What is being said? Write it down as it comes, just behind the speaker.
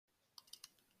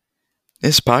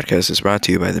This podcast is brought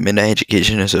to you by the Midnight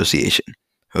Education Association.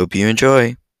 Hope you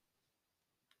enjoy.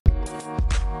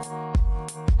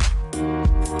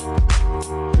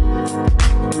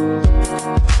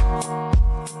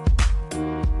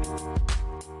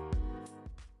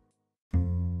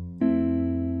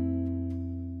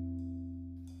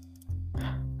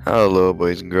 Hello,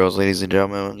 boys and girls, ladies and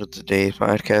gentlemen. Welcome to today's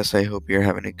podcast. I hope you're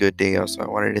having a good day. Also, I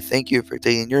wanted to thank you for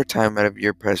taking your time out of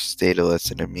your precious day to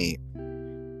listen to me.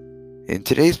 In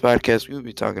today's podcast, we will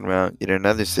be talking about yet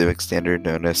another civic standard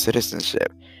known as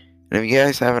citizenship. And if you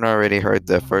guys haven't already heard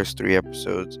the first 3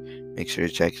 episodes, make sure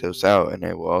to check those out. And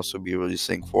I will also be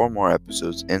releasing 4 more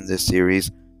episodes in this series,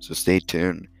 so stay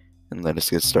tuned and let us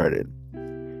get started.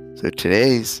 So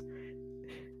today's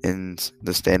in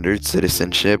the standard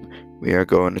citizenship, we are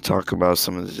going to talk about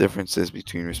some of the differences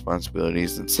between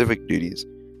responsibilities and civic duties.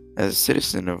 As a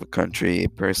citizen of a country, a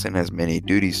person has many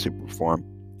duties to perform.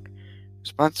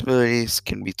 Responsibilities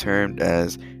can be termed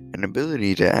as an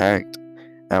ability to act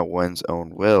at one's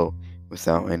own will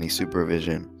without any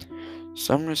supervision.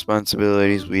 Some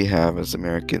responsibilities we have as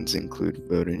Americans include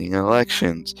voting in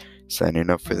elections,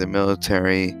 signing up for the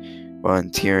military,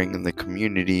 volunteering in the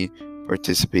community,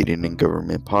 participating in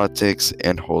government politics,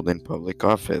 and holding public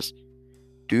office.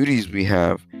 Duties we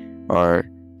have are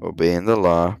obeying the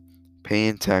law,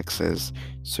 paying taxes,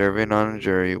 serving on a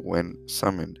jury when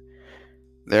summoned.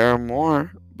 There are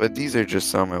more, but these are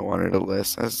just some I wanted to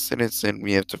list. As a citizen,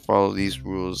 we have to follow these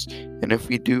rules, and if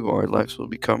we do, our lives will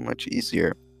become much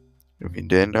easier. If you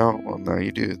didn't know, well, now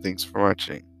you do. Thanks for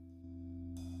watching.